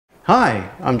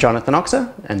Hi, I'm Jonathan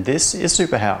Oxer, and this is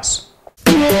Superhouse.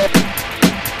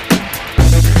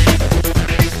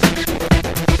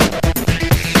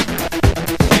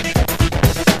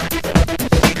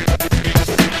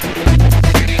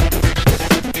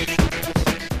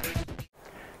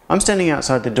 I'm standing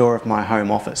outside the door of my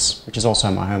home office, which is also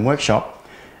my home workshop,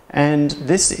 and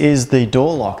this is the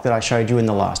door lock that I showed you in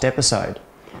the last episode.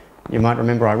 You might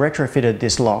remember I retrofitted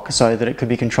this lock so that it could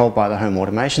be controlled by the home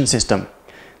automation system.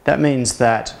 That means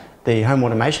that the home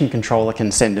automation controller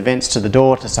can send events to the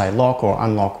door to say lock or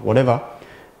unlock, whatever.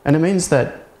 And it means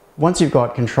that once you've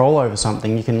got control over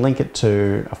something, you can link it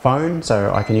to a phone,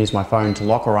 so I can use my phone to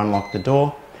lock or unlock the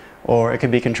door, or it could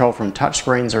be controlled from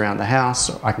touchscreens around the house.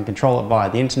 I can control it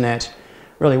via the internet.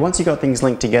 Really, once you've got things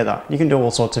linked together, you can do all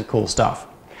sorts of cool stuff.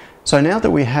 So now that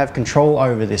we have control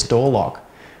over this door lock,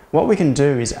 what we can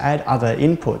do is add other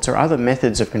inputs or other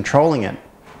methods of controlling it.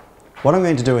 What I'm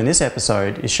going to do in this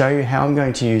episode is show you how I'm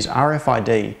going to use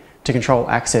RFID to control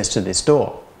access to this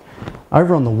door.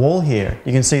 Over on the wall here,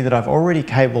 you can see that I've already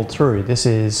cabled through. This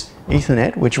is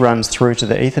Ethernet, which runs through to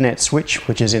the Ethernet switch,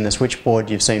 which is in the switchboard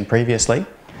you've seen previously.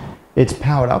 It's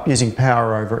powered up using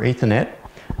power over Ethernet,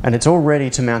 and it's all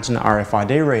ready to mount an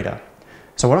RFID reader.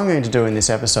 So what I'm going to do in this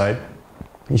episode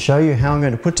is show you how I'm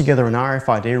going to put together an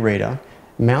RFID reader,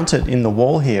 mount it in the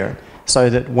wall here,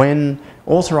 so that when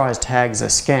authorized tags are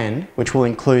scanned, which will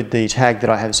include the tag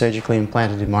that I have surgically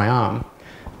implanted in my arm,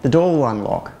 the door will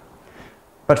unlock.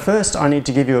 But first I need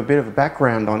to give you a bit of a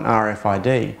background on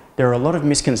RFID. There are a lot of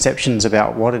misconceptions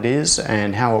about what it is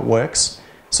and how it works,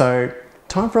 so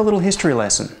time for a little history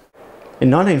lesson.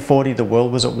 In 1940 the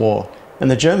world was at war,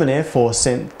 and the German Air Force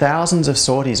sent thousands of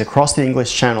sorties across the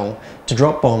English Channel to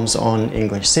drop bombs on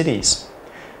English cities.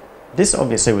 This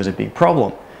obviously was a big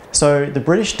problem. So the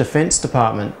British Defence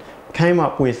Department came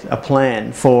up with a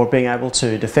plan for being able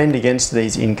to defend against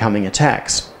these incoming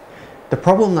attacks. The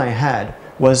problem they had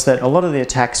was that a lot of the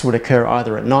attacks would occur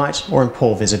either at night or in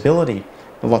poor visibility,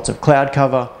 lots of cloud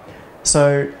cover.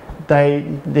 So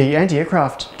the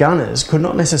anti-aircraft gunners could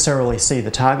not necessarily see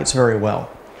the targets very well.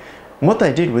 And what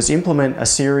they did was implement a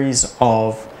series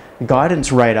of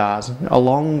guidance radars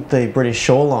along the British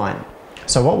shoreline.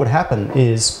 So what would happen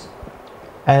is,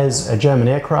 as a German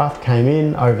aircraft came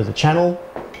in over the channel,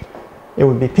 it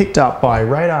would be picked up by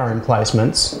radar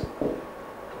emplacements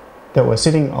that were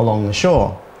sitting along the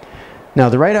shore. Now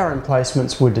the radar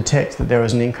emplacements would detect that there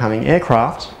was an incoming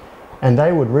aircraft, and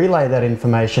they would relay that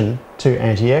information to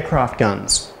anti-aircraft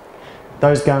guns.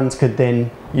 Those guns could then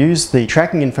use the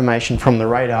tracking information from the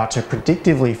radar to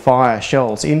predictively fire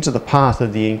shells into the path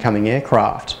of the incoming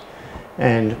aircraft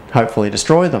and hopefully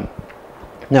destroy them.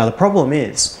 Now the problem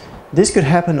is, this could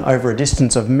happen over a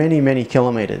distance of many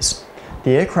kilometres.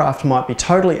 The aircraft might be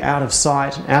totally out of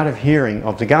sight, out of hearing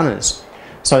of the gunners.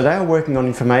 So they are working on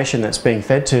information that's being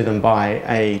fed to them by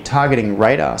a targeting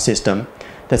radar system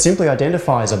that simply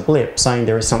identifies a blip saying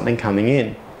there is something coming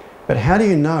in. But how do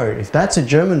you know if that's a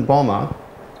German bomber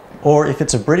or if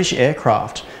it's a British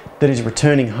aircraft that is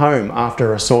returning home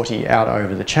after a sortie out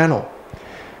over the channel?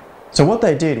 So what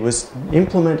they did was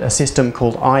implement a system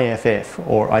called IFF,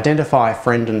 or Identify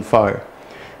Friend and Foe.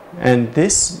 And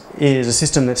this is a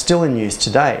system that's still in use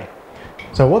today.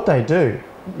 So what they do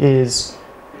is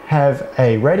have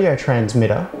a radio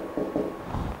transmitter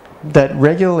that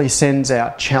regularly sends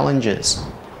out challenges.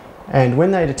 And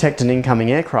when they detect an incoming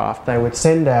aircraft, they would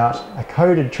send out a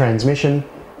coded transmission,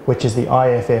 which is the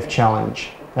IFF challenge.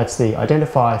 That's the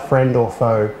Identify Friend or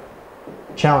Foe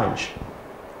challenge.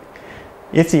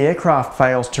 If the aircraft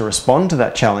fails to respond to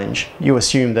that challenge, you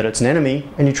assume that it's an enemy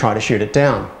and you try to shoot it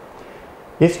down.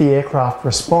 If the aircraft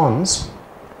responds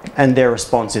and their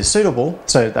response is suitable,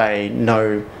 so they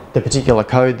know the particular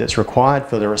code that's required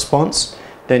for the response,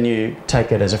 then you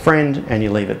take it as a friend and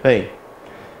you leave it be.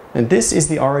 And this is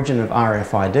the origin of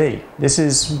RFID. This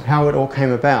is how it all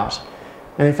came about.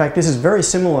 And in fact, this is very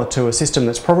similar to a system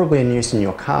that's probably in use in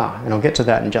your car, and I'll get to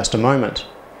that in just a moment.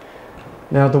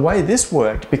 Now the way this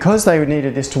worked, because they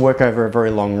needed this to work over a very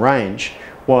long range,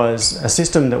 was a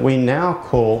system that we now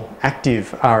call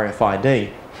active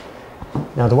RFID.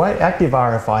 Now the way active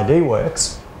RFID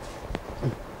works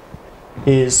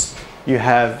is you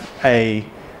have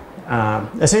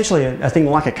essentially a thing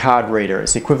like a card reader.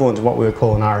 It's equivalent to what we would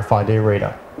call an RFID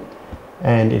reader.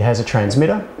 And it has a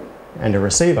transmitter and a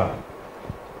receiver.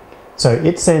 So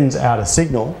it sends out a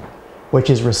signal which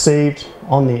is received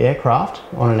on the aircraft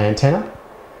on an antenna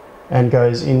and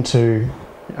goes into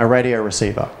a radio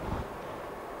receiver.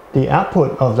 The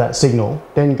output of that signal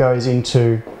then goes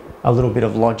into a little bit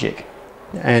of logic.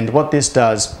 And what this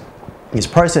does is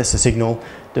process the signal,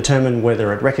 determine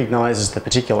whether it recognizes the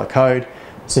particular code,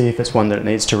 see if it's one that it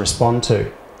needs to respond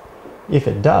to. If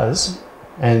it does,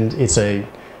 and it's a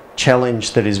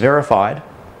challenge that is verified,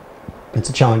 it's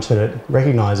a challenge that it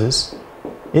recognizes,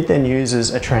 it then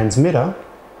uses a transmitter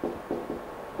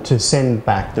to send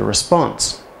back the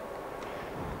response.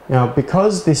 Now,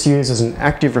 because this uses an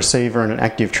active receiver and an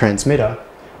active transmitter,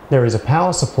 there is a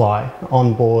power supply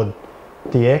on board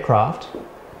the aircraft.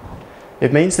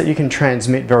 It means that you can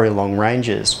transmit very long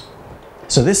ranges.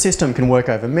 So this system can work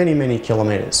over many, many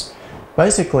kilometers.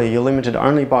 Basically, you're limited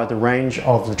only by the range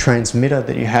of the transmitter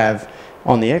that you have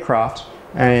on the aircraft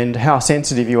and how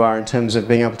sensitive you are in terms of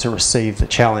being able to receive the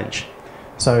challenge.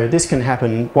 So this can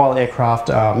happen while aircraft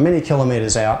are many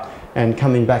kilometers out and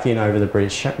coming back in over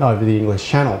the English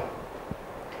Channel.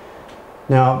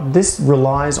 Now, this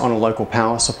relies on a local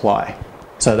power supply.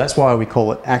 So that's why we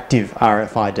call it active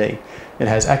RFID. It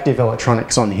has active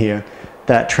electronics on here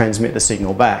that transmit the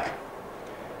signal back.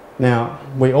 Now,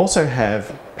 we also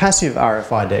have passive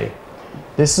RFID.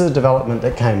 This is a development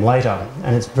that came later,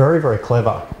 and it's very, very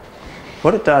clever.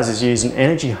 What it does is use an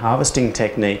energy harvesting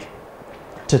technique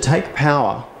to take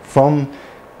power from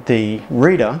the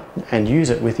reader and use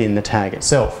it within the tag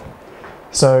itself.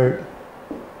 So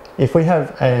if we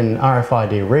have an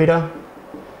RFID reader,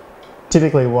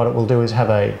 typically what it will do is have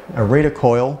a reader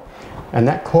coil, and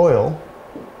that coil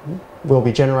will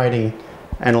be generating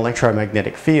an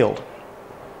electromagnetic field.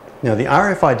 Now, the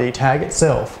RFID tag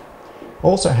itself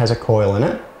also has a coil in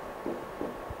it,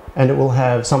 and it will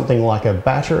have something like a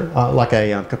battery,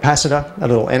 capacitor, a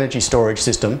little energy storage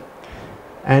system.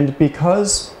 And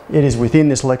because it is within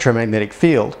this electromagnetic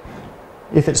field,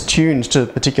 if it's tuned to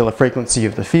the particular frequency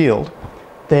of the field,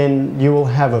 then you will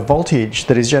have a voltage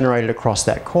that is generated across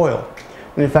that coil.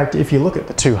 And in fact, if you look at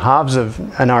the two halves of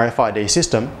an RFID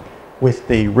system with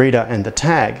the reader and the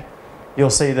tag, you'll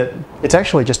see that it's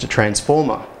actually just a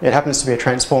transformer. It happens to be a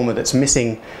transformer that's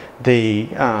missing the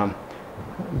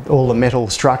all the metal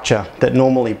structure that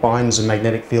normally binds a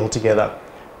magnetic field together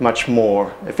much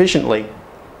more efficiently.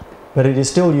 But it is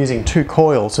still using two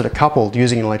coils that are coupled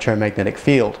using an electromagnetic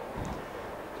field.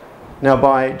 Now,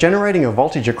 by generating a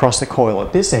voltage across the coil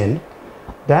at this end,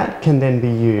 that can then be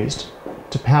used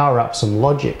to power up some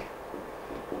logic.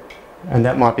 And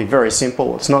that might be very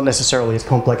simple. It's not necessarily as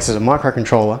complex as a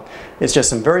microcontroller. It's just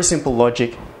some very simple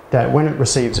logic that when it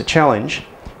receives a challenge,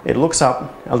 it looks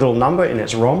up a little number in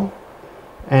its ROM,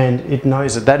 and it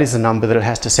knows that that is the number that it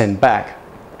has to send back.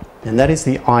 And that is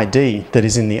the ID that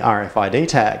is in the RFID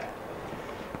tag.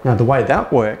 Now, the way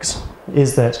that works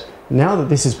is that now that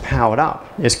this is powered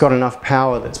up, it's got enough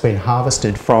power that's been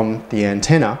harvested from the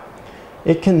antenna,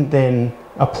 it can then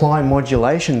apply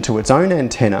modulation to its own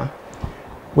antenna,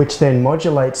 which then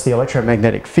modulates the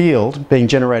electromagnetic field being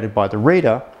generated by the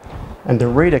reader, and the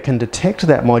reader can detect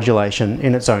that modulation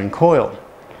in its own coil.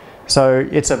 So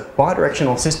it's a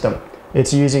bidirectional system.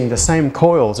 It's using the same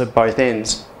coils at both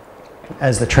ends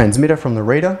as the transmitter from the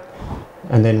reader,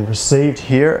 and then received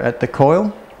here at the coil,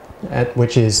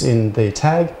 which is in the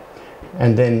tag,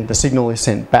 and then the signal is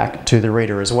sent back to the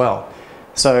reader as well.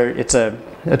 So it's a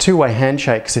two-way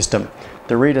handshake system.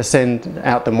 The reader sends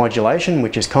out the modulation,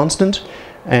 which is constant,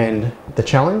 and the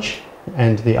challenge,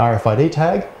 and the RFID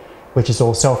tag, which is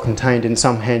all self-contained in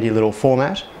some handy little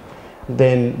format,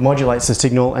 then modulates the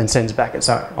signal and sends back its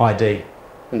ID.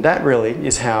 And that really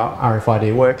is how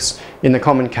RFID works in the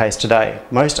common case today.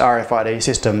 Most RFID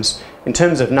systems, in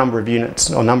terms of number of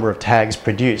units or number of tags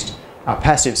produced, are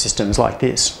passive systems like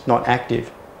this, not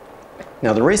active.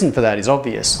 Now, the reason for that is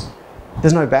obvious.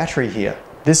 There's no battery here.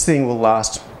 This thing will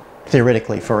last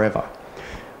theoretically forever.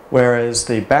 Whereas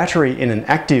the battery in an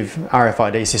active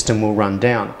RFID system will run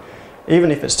down.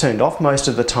 Even if it's turned off most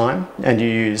of the time and you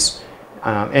use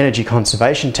energy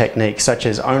conservation techniques such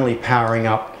as only powering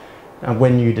up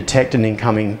when you detect an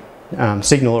incoming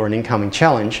signal or an incoming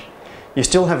challenge, you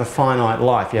still have a finite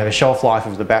life. You have a shelf life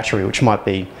of the battery, which might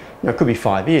be, it could be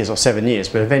 5 years or 7 years,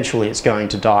 but eventually it's going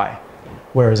to die.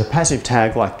 Whereas a passive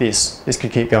tag like this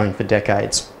could keep going for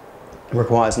decades. It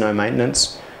requires no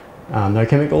maintenance, no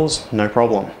chemicals, no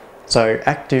problem. So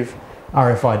active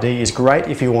RFID is great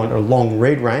if you want a long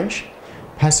read range.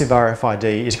 Passive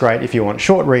RFID is great if you want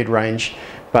short read range,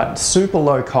 but super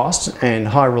low cost and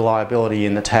high reliability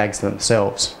in the tags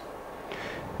themselves.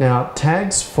 Now,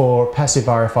 tags for passive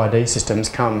RFID systems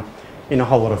come in a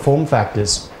whole lot of form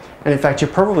factors, and in fact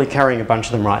you're probably carrying a bunch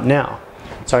of them right now.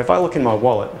 So if I look in my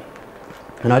wallet,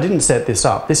 and I didn't set this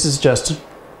up, this is just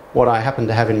what I happen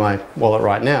to have in my wallet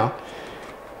right now.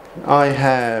 I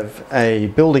have a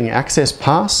building access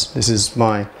pass. This is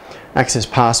my access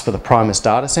pass for the Primus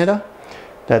data center.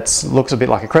 That looks a bit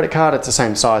like a credit card. It's the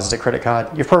same size as a credit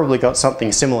card. You've probably got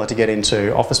something similar to get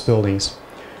into office buildings.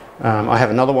 I have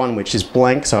another one which is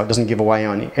blank, so it doesn't give away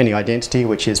any identity,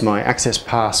 which is my access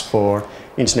pass for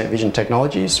Internet Vision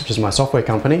Technologies, which is my software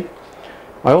company.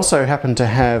 I also happen to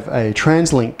have a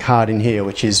TransLink card in here,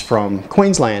 which is from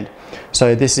Queensland.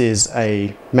 So this is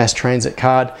a mass transit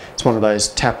card. It's one of those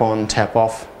tap on, tap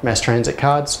off mass transit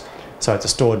cards. So it's a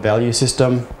stored value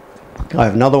system. I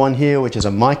have another one here, which is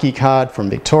a Myki card from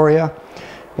Victoria.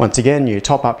 Once again, you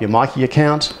top up your Myki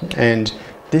account, and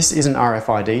this is an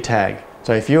RFID tag.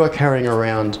 So if you are carrying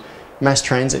around mass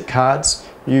transit cards,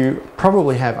 you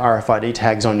probably have RFID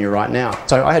tags on you right now.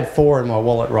 So I had 4 in my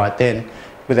wallet right then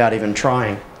without even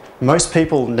trying. Most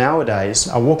people nowadays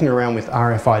are walking around with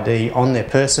RFID on their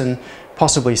person,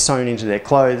 possibly sewn into their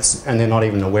clothes, and they're not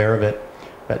even aware of it.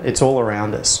 But it's all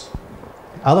around us.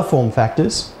 Other form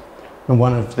factors, and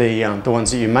one of the ones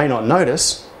that you may not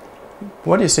notice,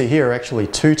 what you see here are actually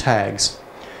 2 tags.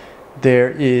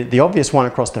 The obvious one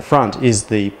across the front is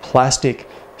the plastic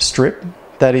strip.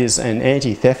 That is an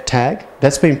anti-theft tag.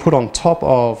 That's been put on top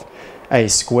of a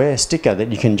square sticker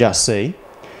that you can just see.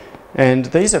 And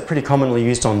these are pretty commonly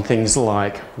used on things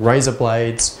like razor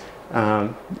blades,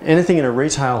 anything in a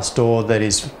retail store that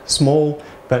is small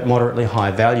but moderately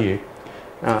high value,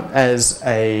 as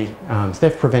a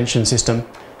theft prevention system,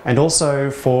 and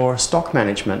also for stock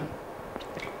management.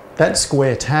 That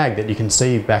square tag that you can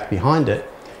see back behind it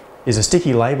is a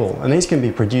sticky label, and these can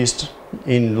be produced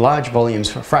in large volumes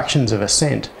for fractions of a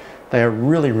cent. They are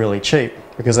really, really cheap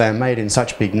because they are made in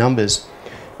such big numbers.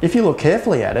 If you look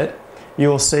carefully at it, you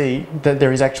will see that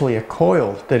there is actually a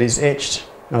coil that is etched,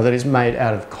 or that is made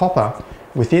out of copper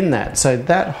within that. So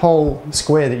that whole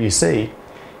square that you see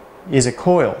is a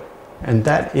coil, and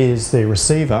that is the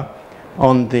receiver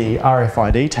on the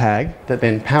RFID tag that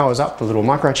then powers up the little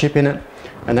microchip in it,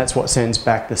 and that's what sends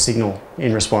back the signal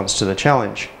in response to the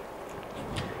challenge.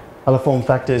 Other form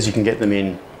factors, you can get them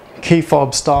in key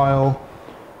fob style,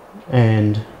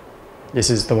 and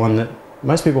this is the one that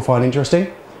most people find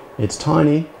interesting. It's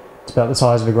tiny, it's about the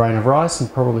size of a grain of rice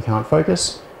and probably can't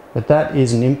focus, but that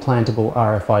is an implantable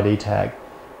RFID tag.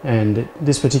 And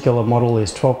this particular model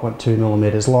is 12.2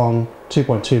 millimeters long,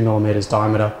 2.2 millimeters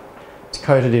diameter. It's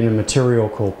coated in a material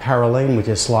called parylene, which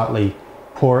is slightly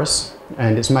porous,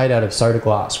 and it's made out of soda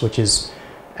glass, which is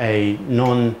a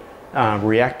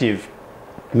non-reactive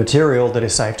material that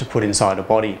is safe to put inside a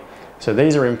body. So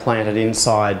these are implanted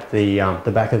inside the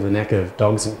back of the neck of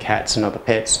dogs and cats and other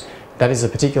pets. That is a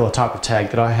particular type of tag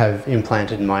that I have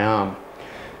implanted in my arm.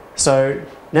 So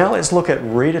now let's look at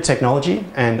reader technology,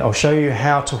 and I'll show you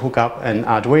how to hook up an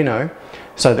Arduino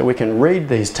so that we can read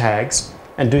these tags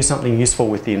and do something useful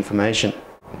with the information.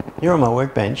 Here on my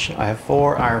workbench I have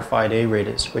 4 RFID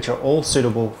readers, which are all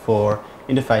suitable for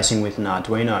interfacing with an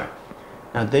Arduino.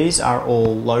 Now these are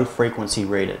all low frequency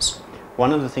readers.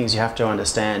 One of the things you have to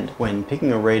understand when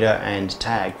picking a reader and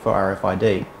tag for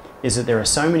RFID is that there are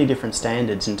so many different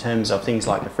standards in terms of things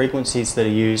like the frequencies that are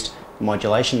used, the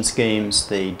modulation schemes,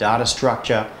 the data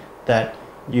structure, that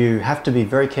you have to be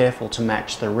very careful to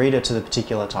match the reader to the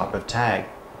particular type of tag.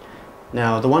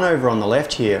 Now the one over on the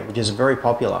left here, which is very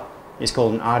popular, is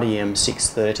called an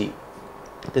RDM630.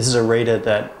 This is a reader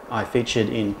that I featured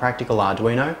in Practical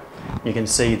Arduino. You can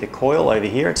see the coil over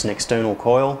here, it's an external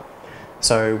coil.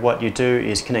 So what you do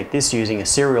is connect this using a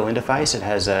serial interface. It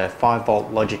has a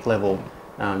 5-volt logic level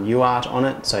UART on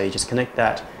it, so you just connect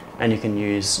that, and you can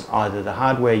use either the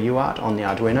hardware UART on the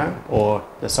Arduino or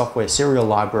the software serial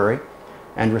library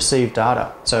and receive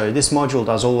data. So this module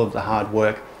does all of the hard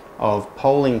work of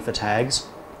polling for tags.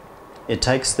 It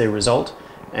takes the result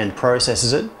and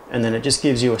processes it, and then it just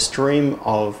gives you a stream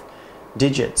of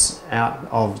digits out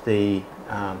of the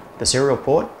serial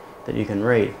port that you can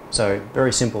read. So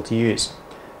very simple to use.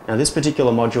 Now this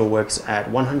particular module works at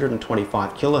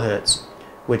 125 kilohertz,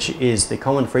 which is the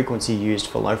common frequency used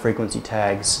for low frequency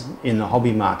tags in the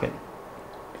hobby market.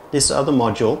 This other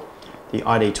module, the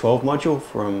ID12 module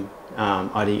from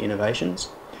ID Innovations,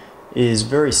 is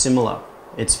very similar.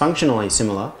 It's functionally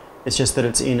similar, it's just that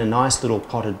it's in a nice little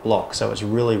potted block, so it's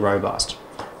really robust.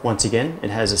 Once again, it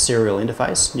has a serial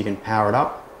interface. You can power it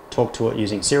up, talk to it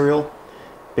using serial.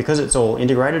 Because it's all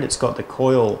integrated, it's got the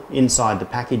coil inside the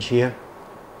package here.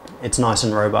 It's nice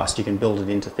and robust. You can build it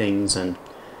into things, and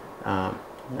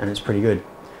it's pretty good.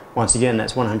 Once again,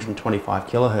 that's 125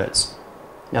 kilohertz.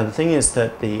 Now the thing is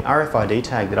that the RFID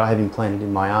tag that I have implanted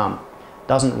in my arm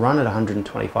doesn't run at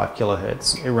 125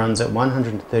 kilohertz. It runs at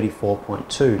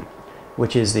 134.2,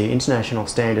 which is the international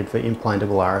standard for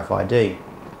implantable RFID.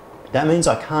 That means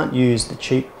I can't use the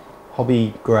cheap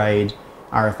hobby grade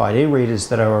RFID readers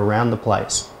that are around the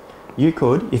place. You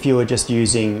could if you were just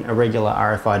using a regular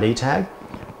RFID tag,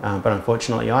 but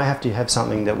unfortunately I have to have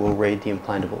something that will read the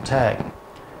implantable tag.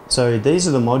 So these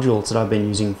are the modules that I've been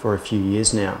using for a few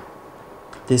years now.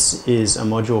 This is a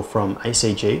module from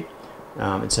ACG.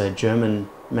 It's a German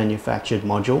manufactured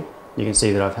module. You can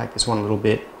see that I've hacked this one a little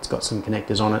bit. It's got some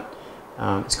connectors on it.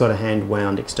 It's got a hand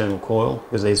wound external coil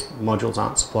because these modules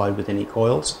aren't supplied with any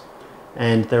coils.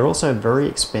 And they're also very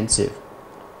expensive.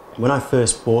 When I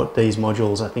first bought these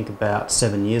modules, I think about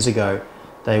 7 years ago,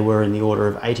 they were in the order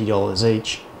of $80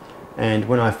 each. And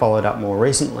when I followed up more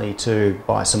recently to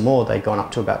buy some more, they'd gone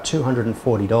up to about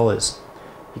 $240.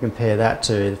 You compare that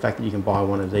to the fact that you can buy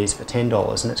one of these for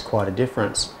 $10, and it's quite a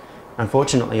difference.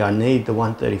 Unfortunately, I need the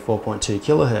 134.2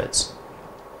 kilohertz.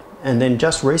 And then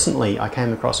just recently, I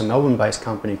came across a Melbourne-based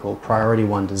company called Priority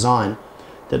One Design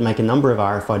that make a number of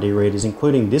RFID readers,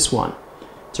 including this one.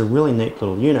 It's a really neat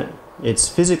little unit. It's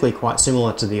physically quite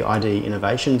similar to the ID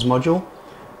Innovations module,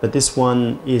 but this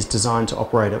one is designed to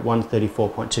operate at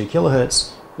 134.2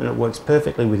 kilohertz, and it works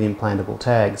perfectly with implantable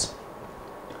tags.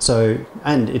 So,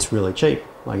 and it's really cheap,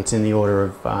 like it's in the order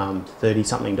of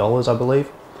 $30-something, I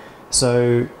believe.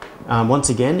 So once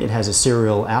again, it has a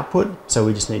serial output, so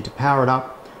we just need to power it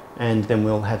up, and then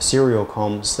we'll have serial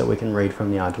comms that we can read from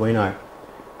the Arduino.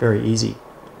 Very easy.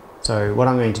 So what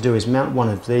I'm going to do is mount one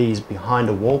of these behind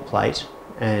a wall plate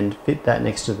and fit that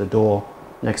next to the door,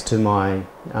 next to my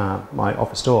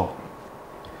office door.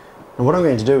 And what I'm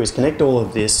going to do is connect all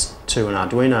of this to an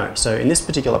Arduino. So in this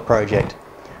particular project,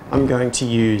 I'm going to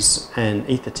use an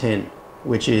EtherTen,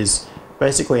 which is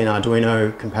basically an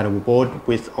Arduino compatible board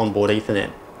with onboard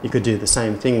Ethernet. You could do the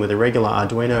same thing with a regular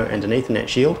Arduino and an Ethernet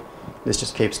shield. This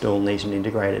just keeps it all neat and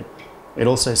integrated. It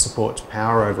also supports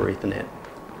power over Ethernet.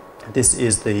 This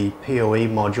is the PoE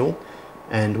module,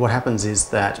 and what happens is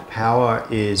that power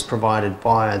is provided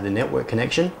via the network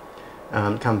connection.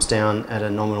 Comes down at a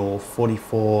nominal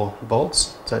 44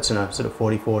 volts, so it's in a sort of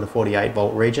 44 to 48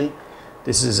 volt region.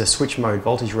 This is a switch mode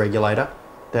voltage regulator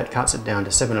that cuts it down to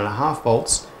 7.5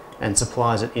 volts and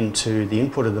supplies it into the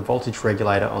input of the voltage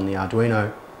regulator on the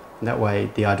Arduino. And that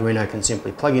way the Arduino can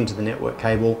simply plug into the network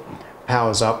cable,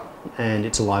 powers up, and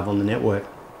it's alive on the network.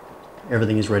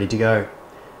 Everything is ready to go.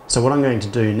 So what I'm going to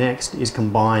do next is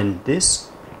combine this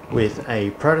with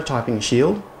a prototyping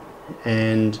shield,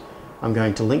 and I'm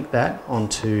going to link that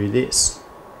onto this.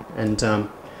 And I'm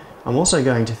also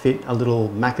going to fit a little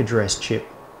MAC address chip.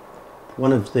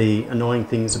 One of the annoying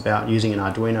things about using an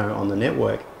Arduino on the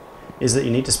network is that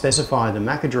you need to specify the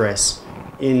MAC address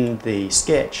in the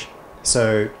sketch.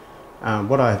 So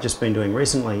what I've just been doing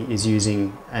recently is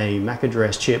using a MAC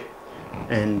address chip,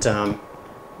 and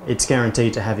it's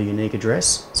guaranteed to have a unique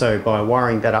address. So by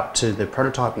wiring that up to the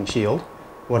prototyping shield,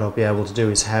 what I'll be able to do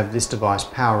is have this device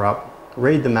power up,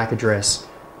 read the MAC address,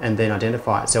 and then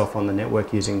identify itself on the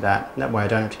network using that. That way I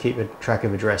don't have to keep a track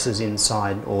of addresses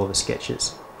inside all of the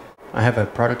sketches. I have a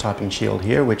prototyping shield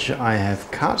here which I have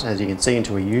cut, as you can see,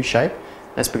 into a U shape.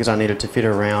 That's because I needed to fit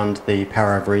around the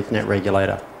power over Ethernet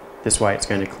regulator. This way it's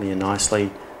going to clear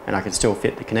nicely, and I can still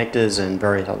fit the connectors and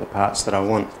various other parts that I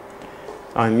want.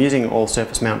 I'm using all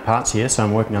surface mount parts here, so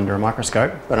I'm working under a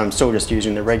microscope, but I'm still just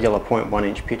using the regular 0.1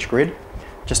 inch pitch grid.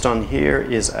 Just on here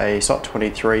is a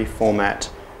SOT23 format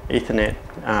Ethernet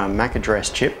MAC address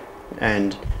chip,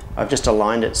 and I've just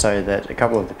aligned it so that a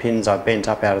couple of the pins I've bent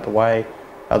up out of the way,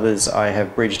 others I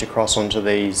have bridged across onto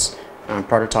these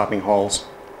prototyping holes.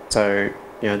 So,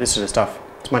 you know, this sort of stuff,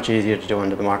 it's much easier to do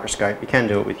under the microscope. You can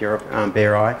do it with your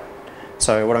bare eye.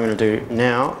 So what I'm going to do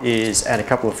now is add a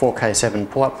couple of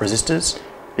 4K7 pull-up resistors,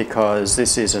 because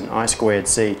this is an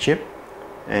I2C chip,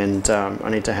 and I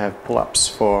need to have pull-ups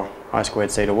for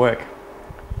I2C to work.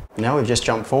 Now we've just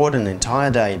jumped forward an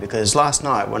entire day, because last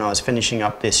night when I was finishing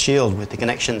up this shield with the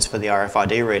connections for the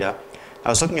RFID reader, I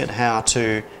was looking at how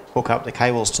to hook up the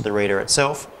cables to the reader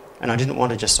itself, and I didn't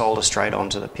want to just solder straight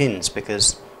onto the pins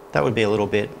because that would be a little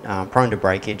bit prone to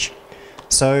breakage.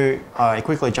 So I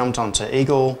quickly jumped onto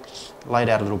Eagle, laid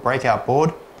out a little breakout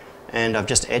board, and I've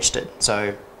just etched it.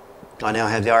 So I now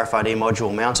have the RFID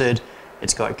module mounted.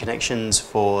 It's got connections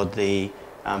for the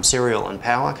serial and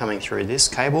power coming through this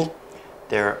cable.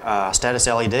 There are status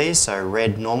LEDs, so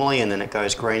red normally, and then it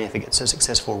goes green if it gets a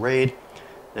successful read.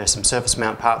 There's some surface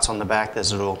mount parts on the back.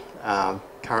 There's a little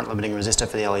current limiting resistor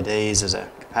for the LEDs, there's a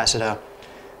capacitor.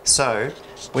 So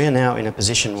we are now in a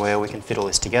position where we can fit all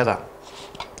this together.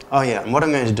 Oh yeah, and what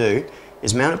I'm going to do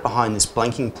is mount it behind this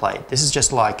blanking plate. This is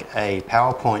just like a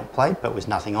PowerPoint plate, but with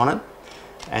nothing on it.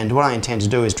 And what I intend to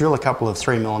do is drill a couple of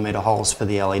 3mm holes for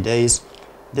the LEDs.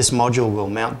 This module will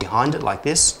mount behind it like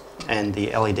this, and the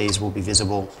LEDs will be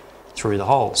visible through the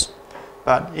holes.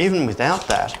 But even without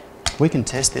that, we can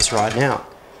test this right now,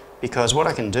 because what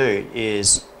I can do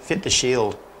is fit the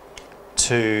shield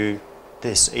to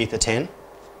this EtherTen.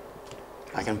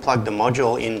 I can plug the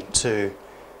module into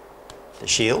the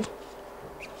shield,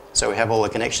 so we have all the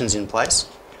connections in place.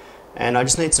 And I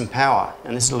just need some power,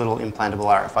 and this is a little implantable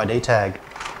RFID tag.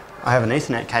 I have an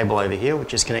Ethernet cable over here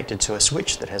which is connected to a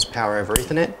switch that has power over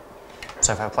Ethernet.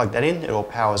 So if I plug that in, it all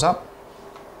powers up.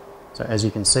 So as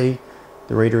you can see,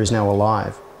 the reader is now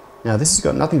alive. Now this has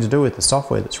got nothing to do with the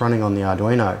software that's running on the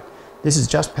Arduino. This is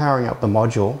just powering up the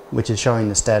module, which is showing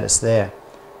the status there.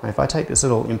 And if I take this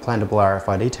little implantable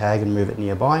RFID tag and move it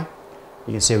nearby,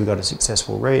 you can see we've got a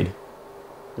successful read.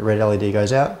 The red LED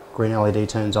goes out, green LED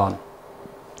turns on.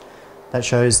 That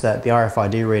shows that the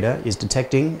RFID reader is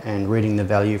detecting and reading the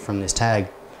value from this tag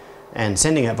and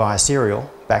sending it via serial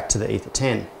back to the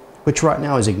EtherTen, which right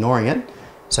now is ignoring it.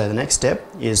 So the next step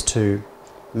is to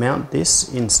mount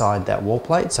this inside that wall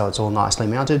plate so it's all nicely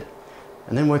mounted,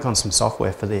 and then work on some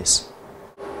software for this.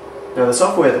 Now the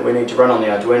software that we need to run on the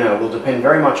Arduino will depend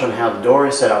very much on how the door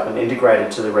is set up and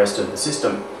integrated to the rest of the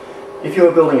system. If you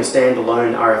are building a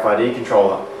standalone RFID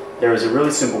controller, there is a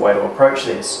really simple way to approach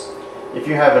this. If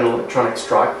you have an electronic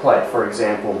strike plate, for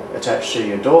example, attached to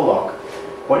your door lock,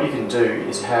 what you can do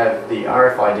is have the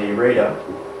RFID reader,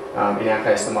 in our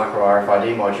case the micro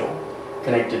RFID module,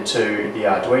 connected to the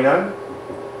Arduino,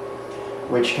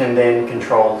 which can then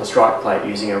control the strike plate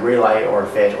using a relay or a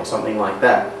FET or something like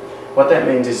that. What that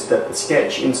means is that the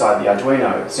sketch inside the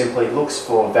Arduino simply looks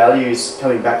for values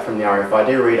coming back from the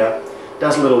RFID reader,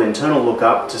 does a little internal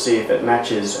lookup to see if it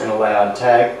matches an allowed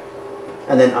tag,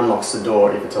 and then unlocks the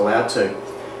door if it's allowed to.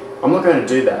 I'm not going to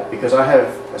do that because I have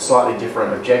a slightly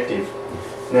different objective.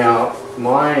 Now,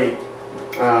 my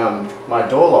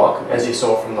door lock, as you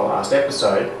saw from the last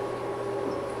episode,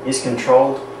 is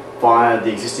controlled via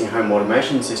the existing home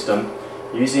automation system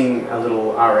using a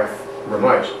little RF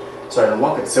remote. So the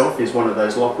lock itself is one of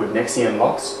those Lockwood Nexion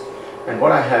locks, and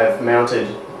what I have mounted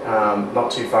not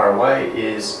too far away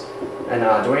is an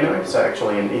Arduino, so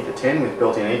actually an EtherTen with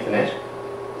built-in Ethernet,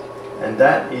 and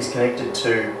that is connected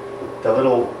to the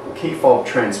little key fob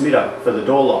transmitter for the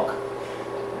door lock,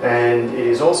 and it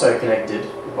is also connected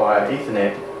via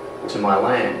Ethernet to my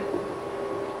LAN.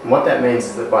 And what that means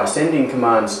is that by sending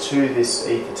commands to this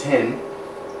EtherTen,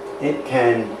 it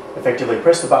can effectively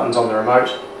press the buttons on the remote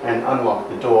and unlock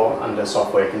the door under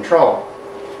software control.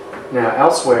 Now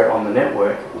elsewhere on the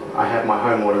network, I have my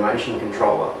home automation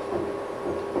controller,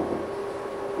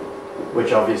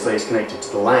 which obviously is connected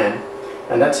to the LAN,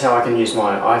 and that's how I can use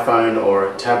my iPhone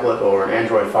or a tablet or an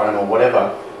Android phone or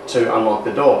whatever to unlock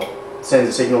the door. It sends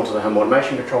a signal to the home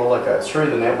automation controller, goes through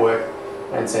the network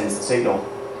and sends the signal.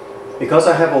 Because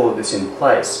I have all of this in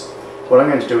place, what I'm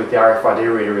going to do with the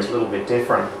RFID reader is a little bit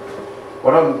different.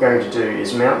 What I'm going to do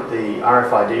is mount the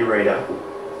RFID reader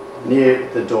near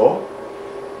the door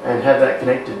and have that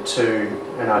connected to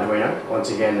an Arduino, once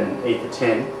again an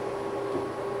EtherTen,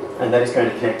 and that is going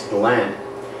to connect to the LAN.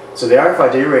 So the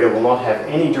RFID reader will not have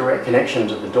any direct connection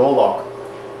to the door lock.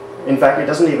 In fact, it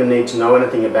doesn't even need to know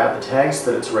anything about the tags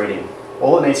that it's reading.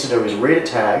 All it needs to do is read a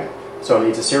tag, so it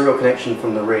needs a serial connection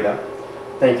from the reader,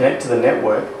 then connect to the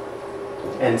network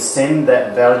and send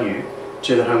that value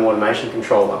to the home automation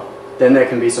controller. Then there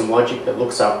can be some logic that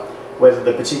looks up whether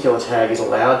the particular tag is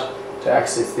allowed to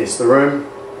access this room,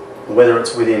 whether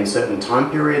it's within a certain time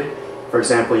period. For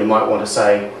example, you might want to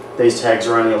say these tags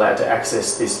are only allowed to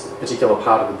access this particular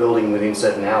part of the building within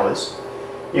certain hours.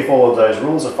 If all of those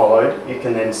rules are followed, it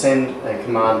can then send a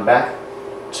command back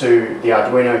to the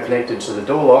Arduino connected to the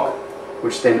door lock,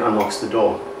 which then unlocks the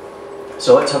door.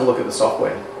 So let's have a look at the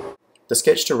software. The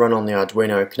sketch to run on the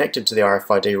Arduino connected to the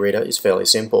RFID reader is fairly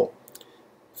simple.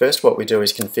 First, what we do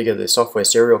is configure the software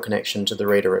serial connection to the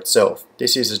reader itself.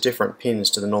 This uses different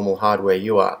pins to the normal hardware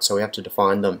UART, so we have to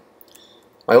define them.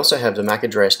 I also have the MAC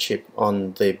address chip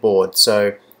on the board,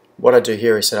 so what I do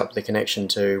here is set up the connection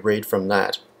to read from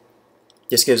that.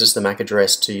 This gives us the MAC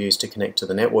address to use to connect to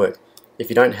the network. If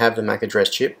you don't have the MAC address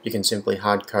chip, you can simply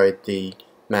hard-code the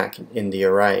MAC in the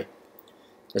array.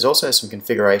 There's also some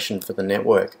configuration for the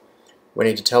network. We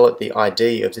need to tell it the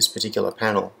ID of this particular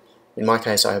panel. In my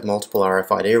case, I have multiple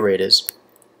RFID readers,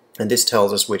 and this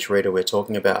tells us which reader we're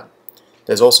talking about.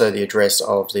 There's also the address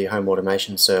of the home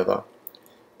automation server.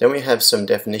 Then we have some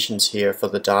definitions here for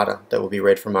the data that will be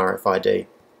read from RFID.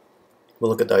 We'll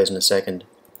look at those in a second.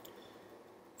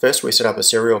 First, we set up a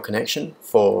serial connection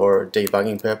for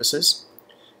debugging purposes,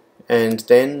 and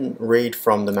then read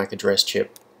from the MAC address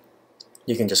chip.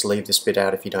 You can just leave this bit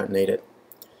out if you don't need it.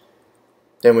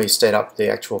 Then we set up the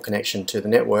actual connection to the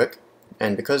network,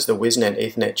 and because the WISNet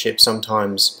Ethernet chips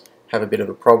sometimes have a bit of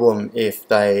a problem if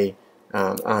they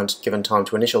aren't given time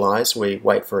to initialize, we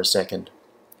wait for a second.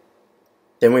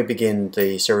 Then we begin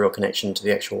the serial connection to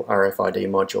the actual RFID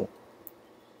module.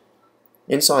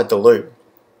 Inside the loop,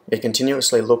 it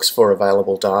continuously looks for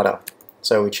available data.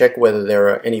 So we check whether there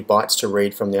are any bytes to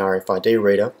read from the RFID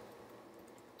reader,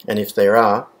 and if there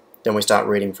are, then we start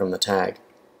reading from the tag.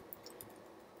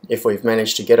 If we've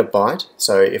managed to get a byte,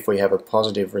 so if we have a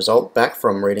positive result back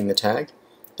from reading the tag,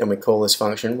 then we call this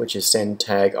function, which is send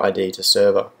tag ID to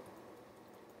server.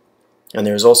 And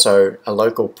there is also a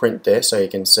local print there, so you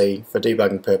can see for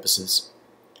debugging purposes.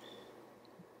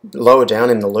 Lower down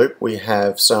in the loop we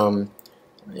have some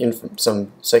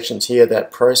sections here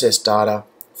that process data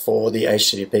for the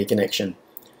HTTP connection.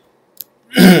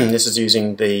 This is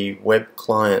using the web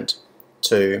client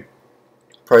to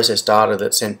process data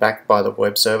that's sent back by the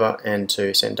web server and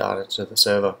to send data to the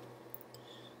server.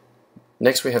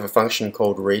 Next we have a function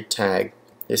called read tag.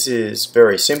 This is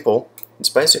very simple. It's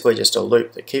basically just a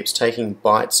loop that keeps taking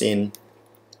bytes in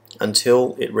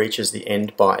until it reaches the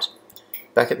end byte.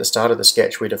 Back at the start of the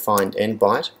sketch we defined end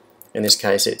byte. In this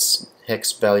case it's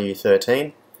hex value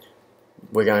 13.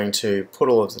 We're going to put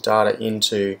all of the data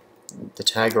into the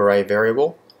tag array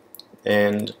variable,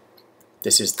 and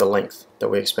this is the length that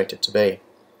we expect it to be.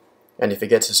 And if it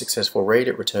gets a successful read,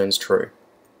 it returns true.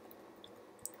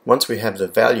 Once we have the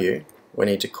value, we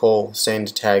need to call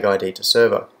send tag ID to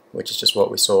server, which is just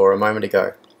what we saw a moment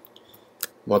ago.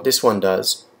 What this one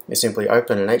does is simply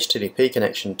open an HTTP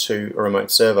connection to a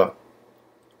remote server.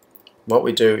 What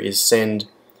we do is send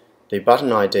the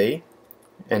button ID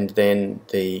and then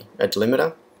the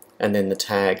delimiter and then the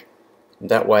tag.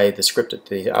 That way the script at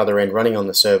the other end running on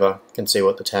the server can see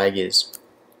what the tag is.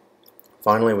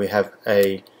 Finally we have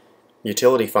a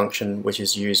utility function which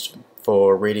is used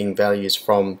for reading values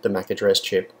from the MAC address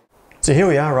chip. So here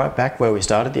we are right back where we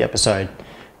started the episode.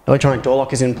 Electronic door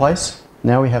lock is in place.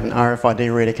 Now we have an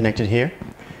RFID reader connected here,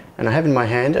 and I have in my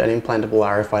hand an implantable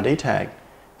RFID tag.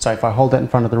 So if I hold that in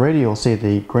front of the reader, you'll see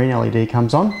the green LED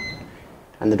comes on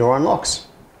and the door unlocks.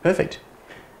 Perfect.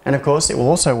 And of course it will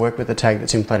also work with the tag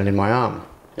that's implanted in my arm.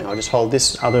 Now I'll just hold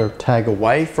this other tag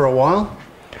away for a while.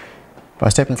 If I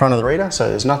step in front of the reader, so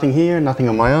there's nothing here, nothing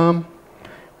on my arm,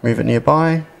 move it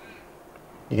nearby,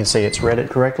 you can see it's read it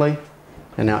correctly,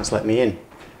 and now it's let me in.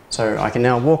 So I can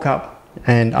now walk up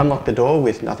and unlock the door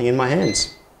with nothing in my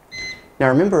hands. Now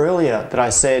remember earlier that I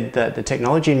said that the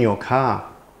technology in your car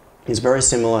is very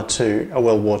similar to a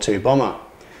World War II bomber.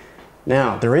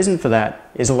 Now the reason for that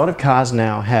is a lot of cars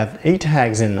now have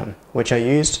e-tags in them, which are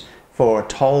used for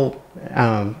toll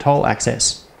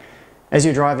access. As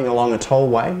you're driving along a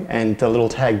tollway and the little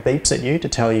tag beeps at you to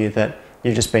tell you that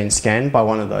you've just been scanned by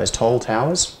one of those toll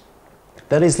towers,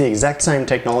 that is the exact same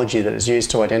technology that is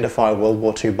used to identify World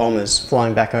War II bombers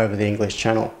flying back over the English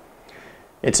Channel.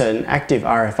 It's an active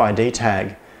RFID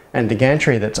tag, and the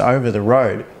gantry that's over the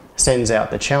road sends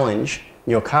out the challenge.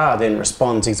 Your car then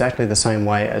responds exactly the same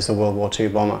way as the World War II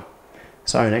bomber.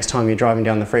 So next time you're driving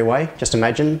down the freeway, just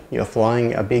imagine you're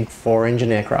flying a big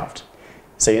 4-engine aircraft.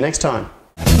 See you next time.